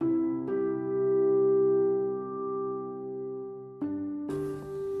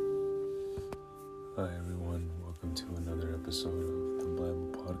episode of the Bible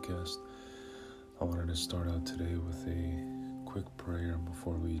Podcast. I wanted to start out today with a quick prayer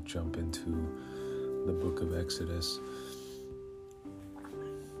before we jump into the book of Exodus.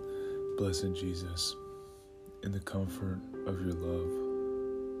 Blessed Jesus, in the comfort of your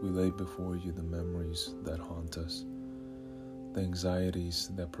love, we lay before you the memories that haunt us, the anxieties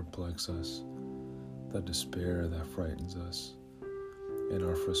that perplex us, the despair that frightens us, and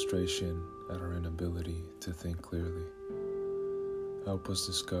our frustration at our inability to think clearly. Help us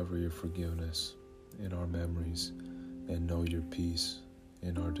discover your forgiveness in our memories and know your peace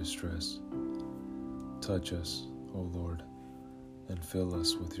in our distress. Touch us, O Lord, and fill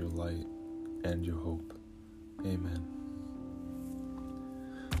us with your light and your hope. Amen.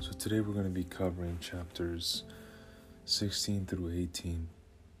 So today we're going to be covering chapters 16 through 18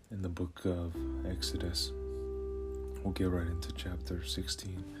 in the book of Exodus. We'll get right into chapter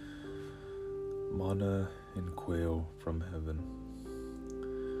 16. Manna and quail from heaven.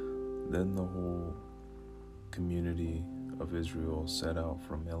 Then the whole community of Israel set out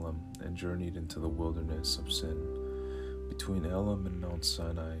from Elim and journeyed into the wilderness of Sin. Between Elim and Mount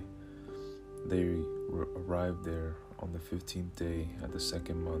Sinai, they arrived there on the 15th day at the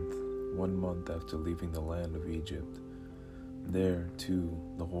second month, 1 month after leaving the land of Egypt. There, too,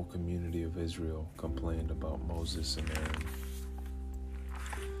 the whole community of Israel complained about Moses and Aaron.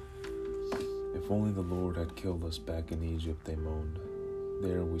 If only the Lord had killed us back in Egypt, they moaned.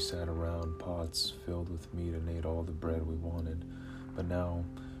 There we sat around pots filled with meat and ate all the bread we wanted. But now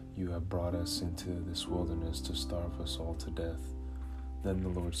you have brought us into this wilderness to starve us all to death. Then the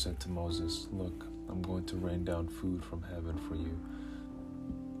Lord said to Moses, "Look, I'm going to rain down food from heaven for you.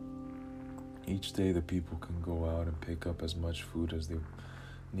 Each day the people can go out and pick up as much food as they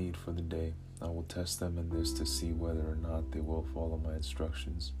need for the day. I will test them in this to see whether or not they will follow my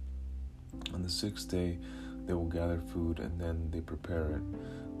instructions. On the 6th day they will gather food and then they prepare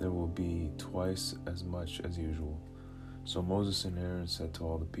it. There will be twice as much as usual." So Moses and Aaron said to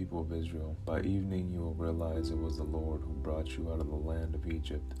all the people of Israel, "By evening you will realize it was the Lord who brought you out of the land of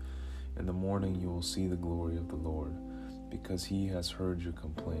Egypt. In the morning you will see the glory of the Lord, because he has heard your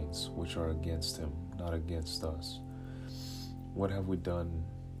complaints, which are against him, not against us. What have we done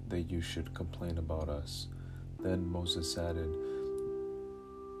that you should complain about us?" Then Moses added,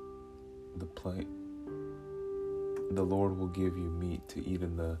 The Lord will give you meat to eat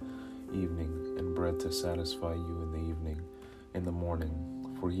in the evening, and bread to satisfy you in the evening, in the morning,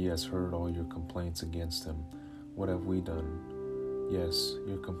 for he has heard all your complaints against him. What have we done? Yes,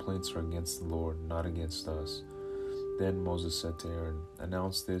 your complaints are against the Lord, not against us. Then Moses said to Aaron,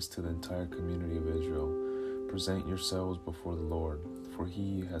 "Announce this to the entire community of Israel. Present yourselves before the Lord, for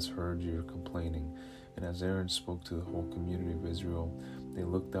he has heard your complaining." And as Aaron spoke to the whole community of Israel, they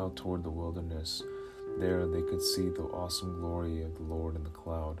looked out toward the wilderness. There they could see the awesome glory of the Lord in the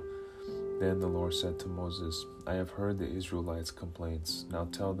cloud. Then the Lord said to Moses, "I have heard the Israelites' complaints. Now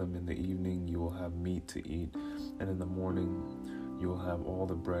tell them, in the evening you will have meat to eat, and in the morning you will have all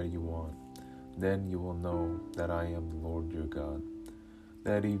the bread you want. Then you will know that I am the Lord your God."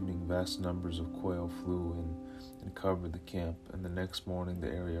 That evening vast numbers of quail flew in and covered the camp, and the next morning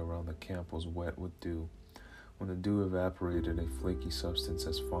the area around the camp was wet with dew. When the dew evaporated, a flaky substance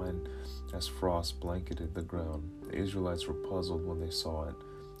as fine as frost blanketed the ground. The Israelites were puzzled when they saw it.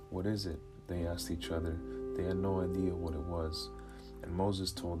 "What is it?" they asked each other. They had no idea what it was. And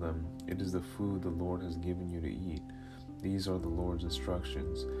Moses told them, "It is the food the Lord has given you to eat. These are the Lord's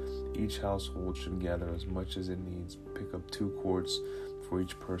instructions. Each household should gather as much as it needs. Pick up 2 quarts for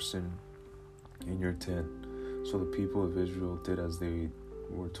each person in your tent." So the people of Israel did as they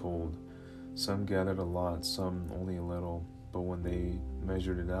were told. Some gathered a lot, some only a little, but when they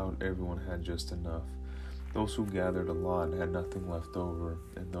measured it out, everyone had just enough. Those who gathered a lot had nothing left over,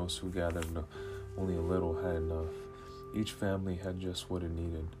 and those who gathered only a little had enough. Each family had just what it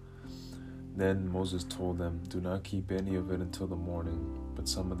needed. Then Moses told them, "Do not keep any of it until the morning." But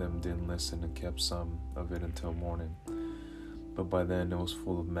some of them didn't listen and kept some of it until morning. But by then it was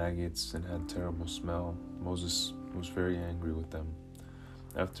full of maggots and had terrible smell. Moses was very angry with them.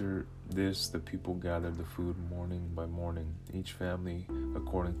 After this, the people gathered the food morning by morning, each family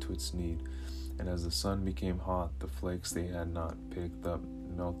according to its need. And as the sun became hot, the flakes they had not picked up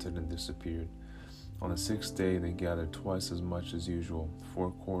melted and disappeared. On the 6th day, they gathered twice as much as usual,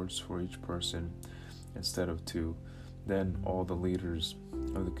 4 quarts for each person instead of 2. Then all the leaders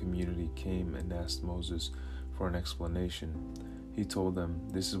of the community came and asked Moses for an explanation. He told them,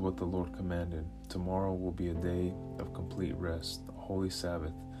 "This is what the Lord commanded. Tomorrow will be a day of complete rest, a holy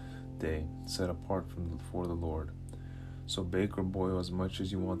Sabbath day, set apart for the Lord. So bake or boil as much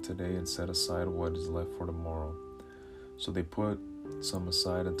as you want today and set aside what is left for tomorrow." So they put some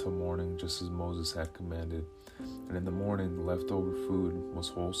aside until morning, just as Moses had commanded. And in the morning the leftover food was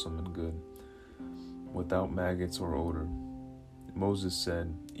wholesome and good, without maggots or odor. Moses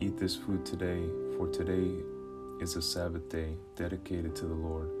said, "Eat this food today, for today is a Sabbath day dedicated to the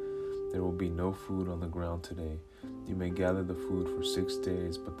Lord. There will be no food on the ground today. You may gather the food for 6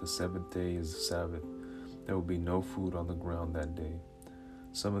 days, but the seventh day is the Sabbath. There will be no food on the ground that day."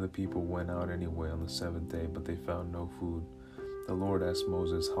 Some of the people went out anyway on the seventh day, but they found no food. The Lord asked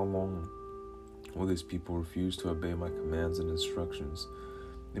Moses, "How long will these people refuse to obey my commands and instructions?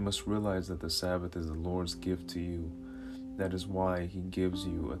 They must realize that the Sabbath is the Lord's gift to you. That is why he gives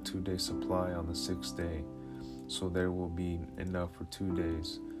you a 2-day supply on the 6th day, so there will be enough for 2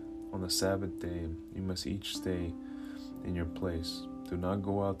 days. On the Sabbath day, you must each stay in your place. Do not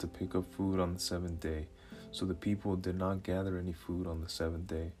go out to pick up food on the 7th day." So the people did not gather any food on the 7th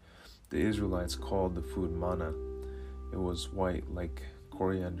day. The Israelites called the food manna. It was white like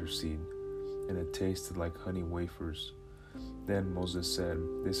coriander seed, and it tasted like honey wafers. Then Moses said,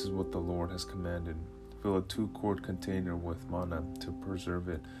 "This is what the Lord has commanded. Fill a 2-quart container with manna to preserve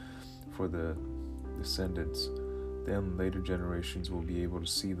it for the descendants. Then later generations will be able to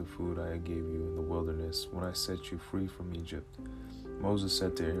see the food I gave you in the wilderness when I set you free from Egypt." Moses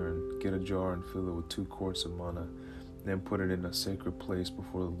said to Aaron, "Get a jar and fill it with 2 quarts of manna. Then put it in a sacred place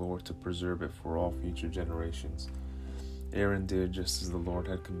before the Lord to preserve it for all future generations." Aaron did just as the Lord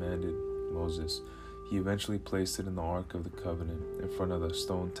had commanded Moses. He eventually placed it in the Ark of the Covenant in front of the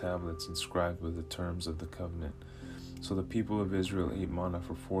stone tablets inscribed with the terms of the covenant. So the people of Israel ate manna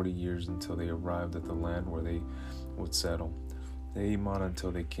for 40 years until they arrived at the land where they would settle. They ate manna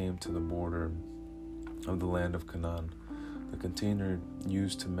until they came to the border of the land of Canaan. The container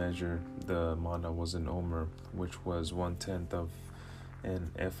used to measure the manna was an omer, which was 1/10 of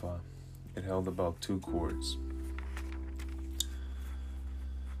an ephah. It held about 2 quarts.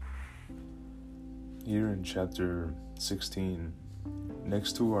 Here in chapter 16,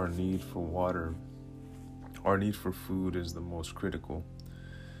 next to our need for water, our need for food is the most critical.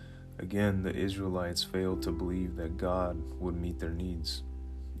 Again, the Israelites failed to believe that God would meet their needs.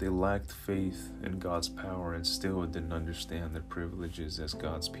 They lacked faith in God's power and still didn't understand their privileges as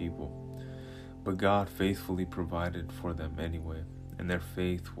God's people. But God faithfully provided for them anyway, and their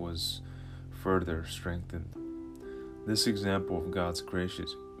faith was further strengthened. This example of God's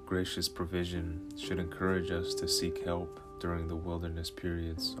gracious provision should encourage us to seek help during the wilderness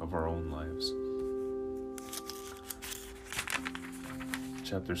periods of our own lives.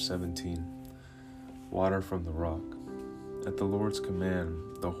 Chapter 17. Water from the rock. At the Lord's command,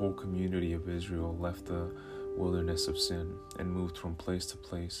 the whole community of Israel left the wilderness of sin and moved from place to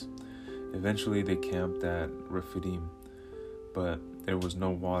place. Eventually they camped at Rephidim, but there was no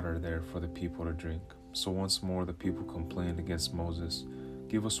water there for the people to drink. So once more the people complained against Moses.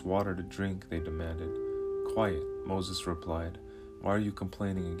 "Give us water to drink," they demanded. "Quiet," Moses replied. "Why are you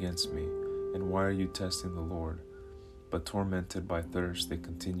complaining against me? And why are you testing the Lord?" But tormented by thirst, they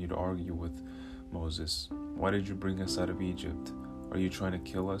continued to argue with Moses. "Why did you bring us out of Egypt? Are you trying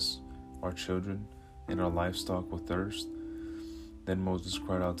to kill us, our children, and our livestock with thirst?" Then Moses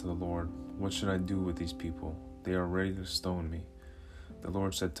cried out to the Lord, "What should I do with these people? They are ready to stone me." The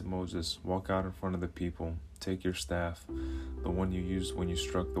Lord said to Moses, "Walk out in front of the people. Take your staff, the one you used when you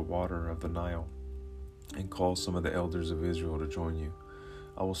struck the water of the Nile, and call some of the elders of Israel to join you.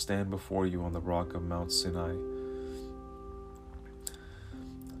 I will stand before you on the rock of Mount Sinai.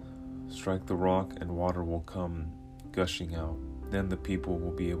 Strike the rock, and water will come gushing out. Then the people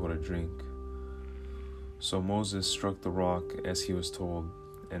will be able to drink." So Moses struck the rock as he was told,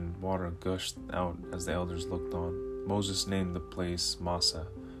 and water gushed out as the elders looked on. Moses named the place Massah,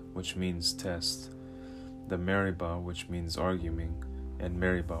 which means test, the Meribah, which means arguing, and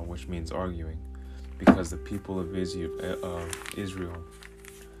Meribah, which means arguing, because the people of Israel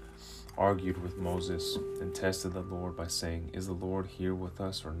argued with Moses and tested the Lord by saying, "Is the Lord here with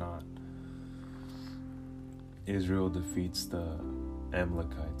us or not?" Israel defeats the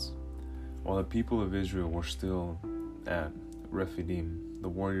Amalekites. While the people of Israel were still at Rephidim, the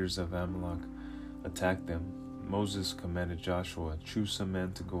warriors of Amalek attacked them. Moses commanded Joshua, "Choose some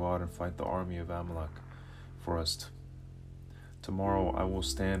men to go out and fight the army of Amalek for us. Tomorrow I will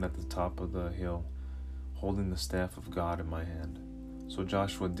stand at the top of the hill, holding the staff of God in my hand." So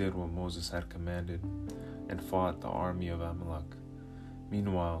Joshua did what Moses had commanded and fought the army of Amalek.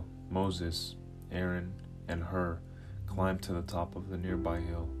 Meanwhile, Moses, Aaron, and Hur climbed to the top of the nearby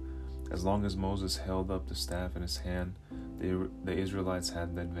hill. As long as Moses held up the staff in his hand, the Israelites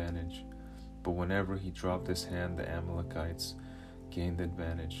had the advantage. But whenever he dropped his hand, the Amalekites gained the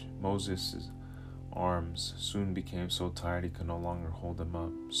advantage. Moses arms soon became so tired he could no longer hold them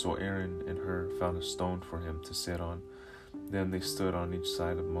up. So Aaron and Hur found a stone for him to sit on. Then they stood on each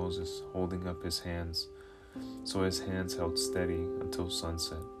side of Moses, holding up his hands, so his hands held steady until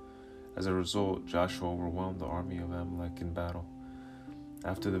sunset. As a result, Joshua overwhelmed the army of Amalek in battle.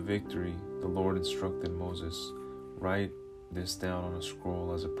 After the victory, the Lord instructed Moses, "Write this down on a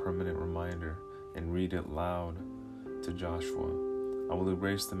scroll as a permanent reminder and read it loud to Joshua. I will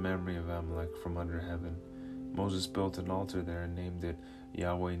erase the memory of Amalek from under heaven." Moses built an altar there and named it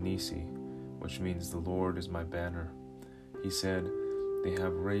Yahweh Nisi, which means "the Lord is my banner." He said, "They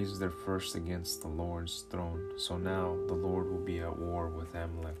have raised their first against the Lord's throne, so now the Lord will be at war with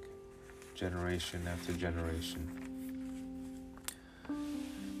Amalek, generation after generation."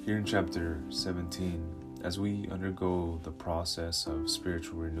 Here in chapter 17, as we undergo the process of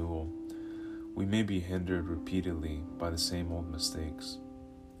spiritual renewal, we may be hindered repeatedly by the same old mistakes.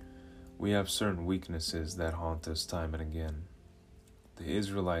 We have certain weaknesses that haunt us time and again. The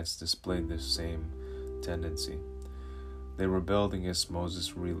Israelites displayed this same tendency. They rebelled against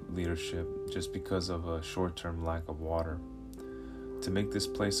Moses' leadership just because of a short-term lack of water. To make this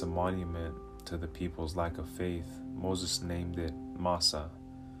place a monument to the people's lack of faith, Moses named it Massa,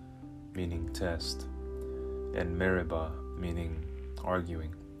 meaning test, and Meribah, meaning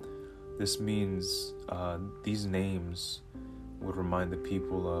arguing. This means these names would remind the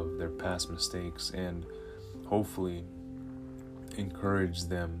people of their past mistakes and hopefully encourage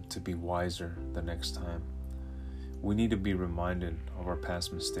them to be wiser the next time. We need to be reminded of our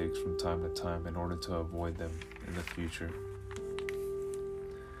past mistakes from time to time in order to avoid them in the future.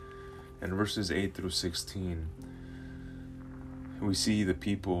 In verses 8 through 16, we see the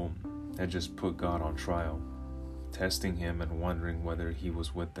people had just put God on trial, testing him and wondering whether he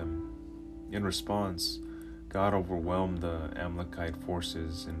was with them. In response, God overwhelmed the Amalekite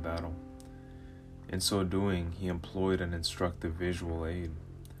forces in battle. In so doing, he employed an instructive visual aid.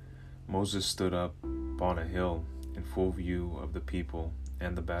 Moses stood up on a hill in full view of the people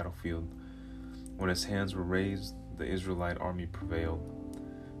and the battlefield. When his hands were raised, the Israelite army prevailed.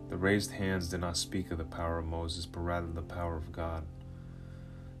 The raised hands did not speak of the power of Moses, but rather the power of God.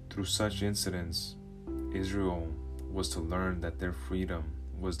 Through such incidents, Israel was to learn that their freedom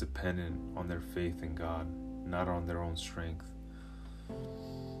was dependent on their faith in God, not on their own strength.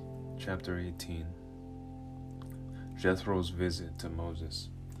 Chapter 18. Jethro's visit to Moses.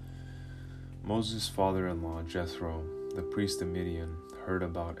 Moses' father-in-law, Jethro, the priest of Midian, heard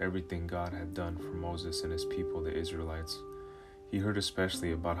about everything God had done for Moses and his people, the Israelites. He heard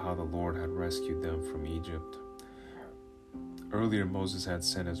especially about how the Lord had rescued them from Egypt. Earlier, Moses had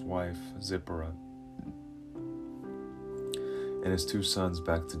sent his wife, Zipporah, and his 2 sons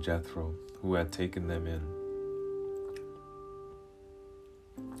back to Jethro, who had taken them in.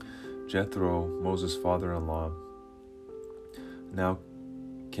 Jethro, Moses' father-in-law, now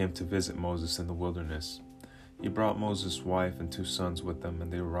came to visit Moses in the wilderness. He brought Moses' wife and 2 sons with them,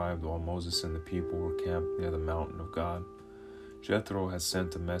 and they arrived while Moses and the people were camped near the mountain of God. Jethro had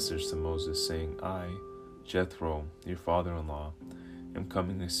sent a message to Moses saying, "I, Jethro, your father-in-law, am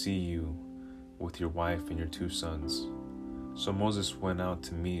coming to see you with your wife and your 2 sons." So Moses went out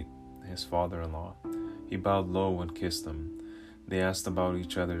to meet his father-in-law. He bowed low and kissed him. They asked about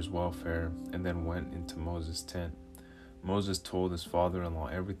each other's welfare and then went into Moses' tent. Moses told his father-in-law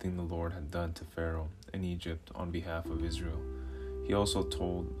everything the Lord had done to Pharaoh in Egypt on behalf of Israel. He also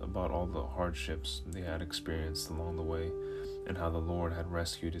told about all the hardships they had experienced along the way and how the Lord had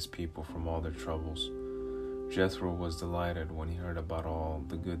rescued his people from all their troubles. Jethro was delighted when he heard about all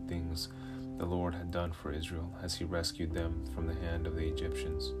the good things the Lord had done for Israel as he rescued them from the hand of the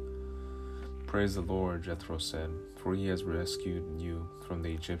Egyptians. "Praise the Lord," Jethro said, "for he has rescued you from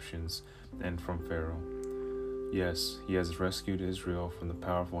the Egyptians and from Pharaoh. Yes, he has rescued Israel from the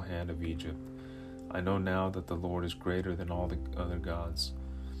powerful hand of Egypt. I know now that the Lord is greater than all the other gods,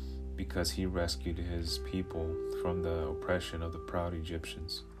 because he rescued his people from the oppression of the proud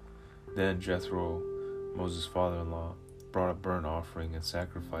Egyptians." Then Jethro, Moses' father-in-law, brought a burnt offering and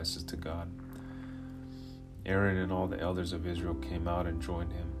sacrifices to God. Aaron and all the elders of Israel came out and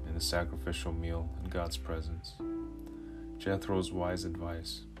joined him in the sacrificial meal in God's presence. Jethro's wise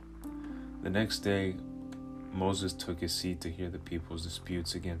advice. The next day, Moses took his seat to hear the people's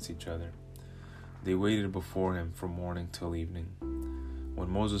disputes against each other. They waited before him from morning till evening. When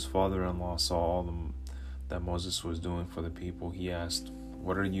Moses' father-in-law saw all that Moses was doing for the people, he asked,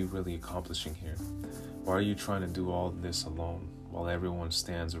 "What are you really accomplishing here? Why are you trying to do all this alone, while everyone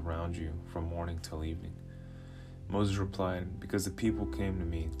stands around you from morning till evening?" Moses replied, "Because the people came to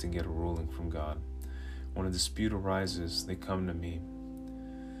me to get a ruling from God. When a dispute arises, they come to me,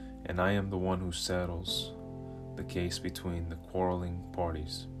 and I am the one who settles the case between the quarreling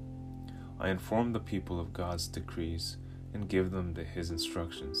parties. I inform the people of God's decrees and give them his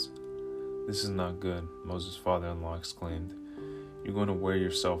instructions. This is not good, Moses' father-in-law exclaimed. You're going to wear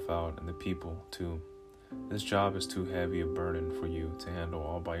yourself out and the people too. This job is too heavy a burden for you to handle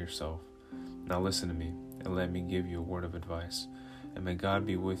all by yourself. Now listen to me and let me give you a word of advice, and may God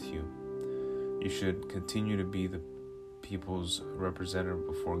be with you. You should continue to be the people's representative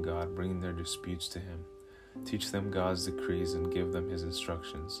before God, bringing their disputes to him. Teach them God's decrees and give them his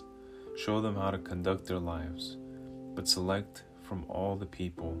instructions. Show them how to conduct their lives, but select from all the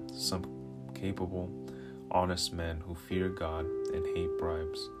people some capable, honest men who fear God and hate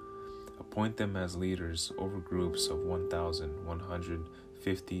bribes. Appoint them as leaders over groups of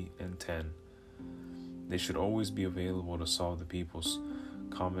 1,150 and 10. They should always be available to solve the people's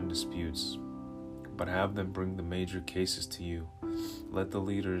common disputes, but have them bring the major cases to you. Let the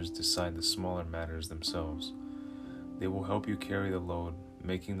leaders decide the smaller matters themselves. They will help you carry the load,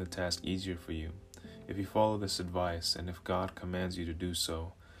 making the task easier for you. If you follow this advice, and if God commands you to do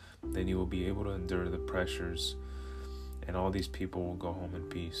so, then you will be able to endure the pressures, and all these people will go home in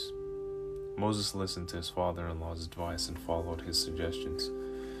peace. Moses listened to his father-in-law's advice and followed his suggestions.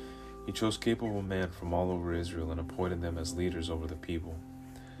 He chose capable men from all over Israel and appointed them as leaders over the people.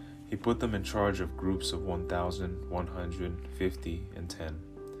 He put them in charge of groups of 1,150 and 10.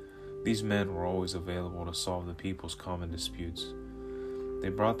 These men were always available to solve the people's common disputes. They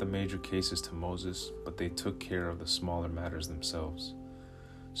brought the major cases to Moses, but they took care of the smaller matters themselves.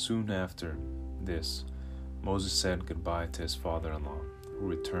 Soon after this, Moses said goodbye to his father-in-law, who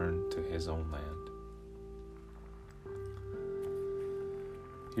returned to his own land.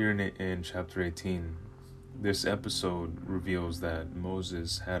 Here in chapter 18, this episode reveals that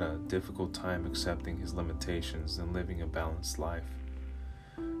Moses had a difficult time accepting his limitations and living a balanced life.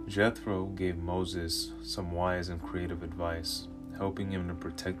 Jethro gave Moses some wise and creative advice, helping him to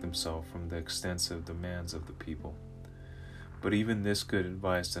protect himself from the extensive demands of the people. But even this good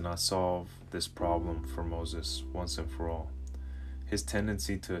advice did not solve this problem for Moses once and for all. His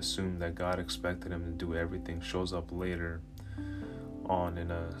tendency to assume that God expected him to do everything shows up later on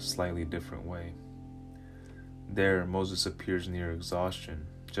in a slightly different way. There, Moses appears near exhaustion,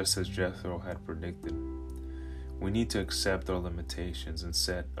 just as Jethro had predicted. We need to accept our limitations and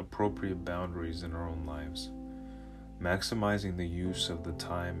set appropriate boundaries in our own lives, maximizing the use of the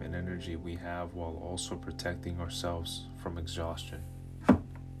time and energy we have while also protecting ourselves from exhaustion.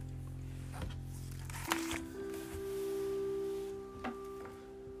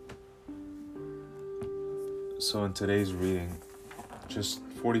 So in today's reading, just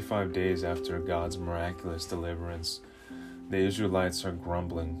 45 days after God's miraculous deliverance, the Israelites are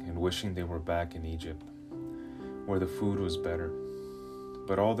grumbling and wishing they were back in Egypt, where the food was better.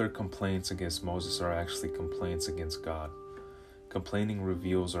 But all their complaints against Moses are actually complaints against God. Complaining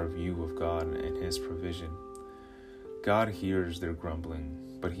reveals our view of God and his provision. God hears their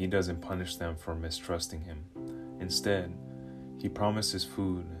grumbling, but he doesn't punish them for mistrusting him. Instead, he promises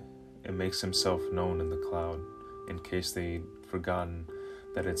food and makes himself known in the cloud, in case they'd forgotten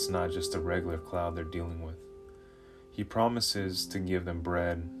that it's not just a regular cloud they're dealing with. He promises to give them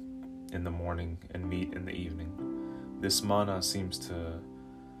bread in the morning and meat in the evening. This manna seems to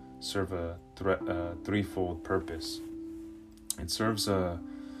serve a threefold purpose. It serves a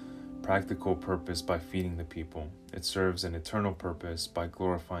practical purpose by feeding the people. It serves an eternal purpose by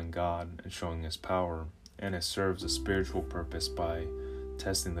glorifying God and showing his power. And it serves a spiritual purpose by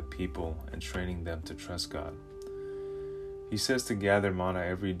testing the people and training them to trust God. He says to gather manna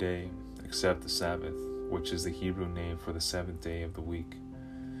every day except the Sabbath, which is the Hebrew name for the seventh day of the week.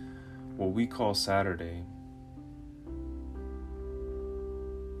 What we call Saturday,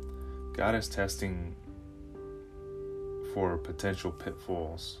 God is testing for potential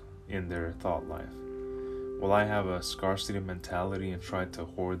pitfalls in their thought life. Will I have a scarcity mentality and try to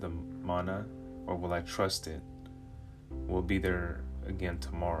hoard the manna, or will I trust it will be there again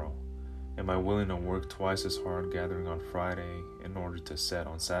tomorrow? Am I willing to work twice as hard gathering on Friday in order to set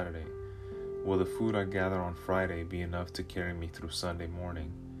on Saturday? Will the food I gather on Friday be enough to carry me through Sunday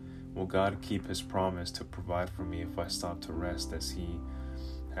morning? Will God keep his promise to provide for me if I stop to rest as he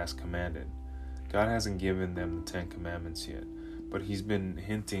has commanded? God hasn't given them the 10 Commandments yet, but he's been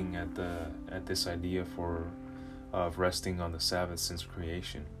hinting at this idea of resting on the Sabbath since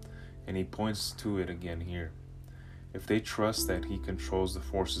creation, and he points to it again here. If they trust that he controls the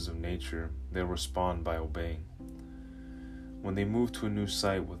forces of nature, they'll respond by obeying. When they move to a new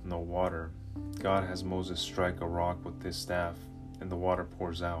site with no water, God has Moses strike a rock with his staff, and the water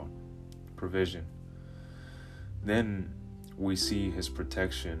pours out. Provision. Then, we see his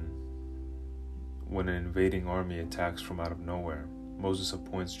protection when an invading army attacks from out of nowhere. Moses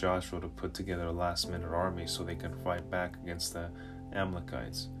appoints Joshua to put together a last-minute army so they can fight back against the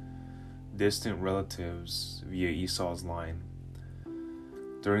Amalekites, distant relatives via Esau's line.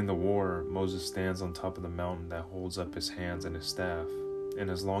 During the war, Moses stands on top of the mountain that holds up his hands and his staff, and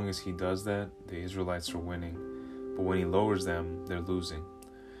as long as he does that, the Israelites are winning, but when he lowers them, they're losing.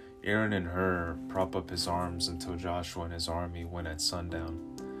 Aaron and Hur prop up his arms until Joshua and his army win at sundown.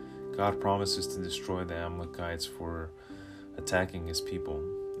 God promises to destroy the Amalekites for attacking his people,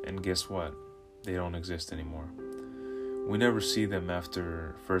 and guess what? They don't exist anymore. We never see them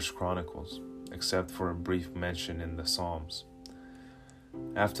after 1 Chronicles, except for a brief mention in the Psalms.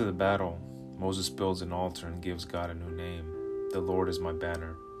 After the battle, Moses builds an altar and gives God a new name. The Lord is my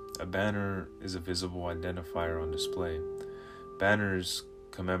banner. A banner is a visible identifier on display. Banners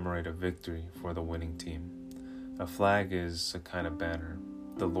commemorate a victory for the winning team. A flag is a kind of banner.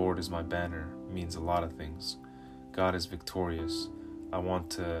 The Lord is my banner means a lot of things. God is victorious. I want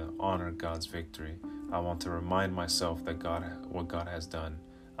to honor God's victory. I want to remind myself that what God has done.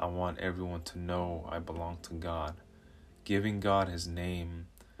 I want everyone to know I belong to God. Giving God this name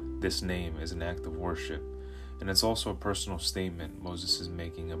is an act of worship, and it's also a personal statement Moses is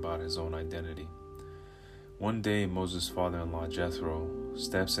making about his own identity. One day, Moses' father-in-law Jethro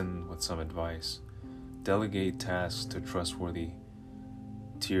steps in with some advice. Delegate tasks to trustworthy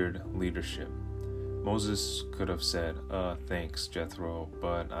tiered leadership. Moses could have said, thanks, Jethro,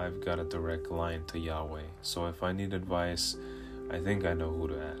 but I've got a direct line to Yahweh, so if I need advice, I think I know who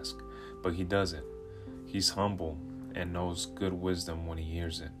to ask. But he doesn't. He's humble and knows good wisdom when he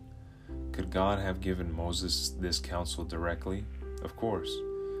hears it. Could God have given Moses this counsel directly? Of course,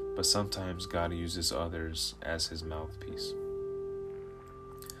 but sometimes God uses others as his mouthpiece.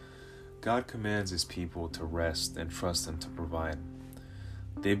 God commands his people to rest and trust him to provide.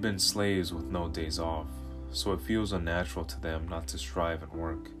 They've been slaves with no days off, so it feels unnatural to them not to strive and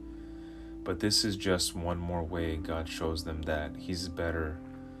work. But this is just one more way God shows them that He's a better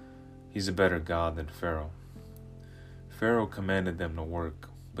God than Pharaoh. Pharaoh commanded them to work,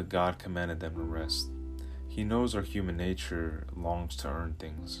 but God commanded them to rest. He knows our human nature longs to earn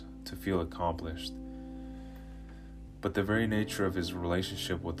things, to feel accomplished. But the very nature of His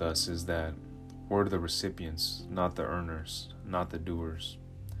relationship with us is that we're the recipients, not the earners, not the doers.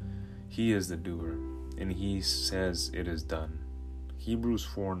 He is the doer, and He says it is done. Hebrews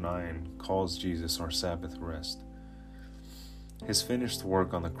 4:9 calls Jesus our Sabbath rest. His finished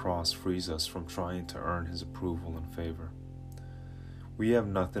work on the cross frees us from trying to earn His approval and favor. We have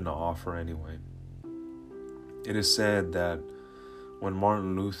nothing to offer anyway. It is said that when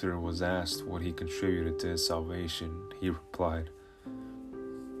Martin Luther was asked what he contributed to his salvation, he replied,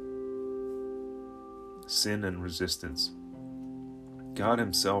 sin and resistance. God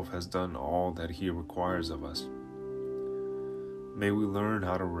Himself has done all that He requires of us. May we learn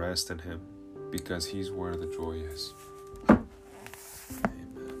how to rest in Him, because He's where the joy is.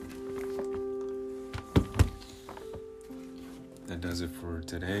 That does it for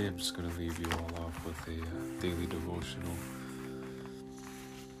today. I'm just going to leave you all off with a daily devotional.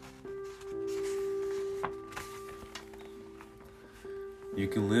 You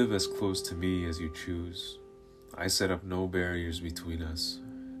can live as close to me as you choose. I set up no barriers between us.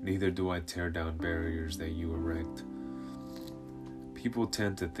 Neither do I tear down barriers that you erect. People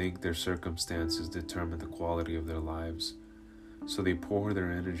tend to think their circumstances determine the quality of their lives, so they pour their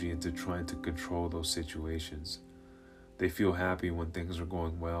energy into trying to control those situations. They feel happy when things are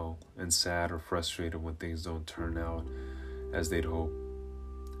going well and sad or frustrated when things don't turn out as they'd hope.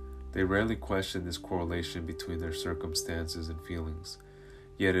 They rarely question this correlation between their circumstances and feelings,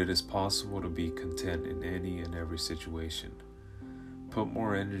 yet it is possible to be content in any and every situation. Put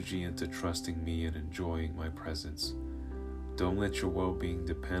more energy into trusting me and enjoying my presence. Don't let your well-being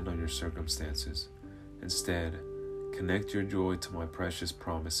depend on your circumstances. Instead, connect your joy to my precious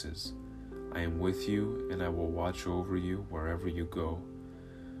promises. I am with you, and I will watch over you wherever you go.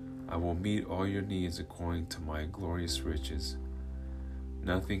 I will meet all your needs according to my glorious riches.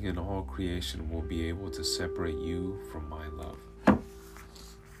 Nothing in all creation will be able to separate you from my love. Amen.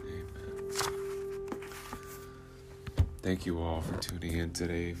 Thank you all for tuning in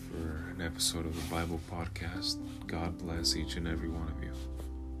today for an episode of the Bible Podcast. God bless each and every one of you.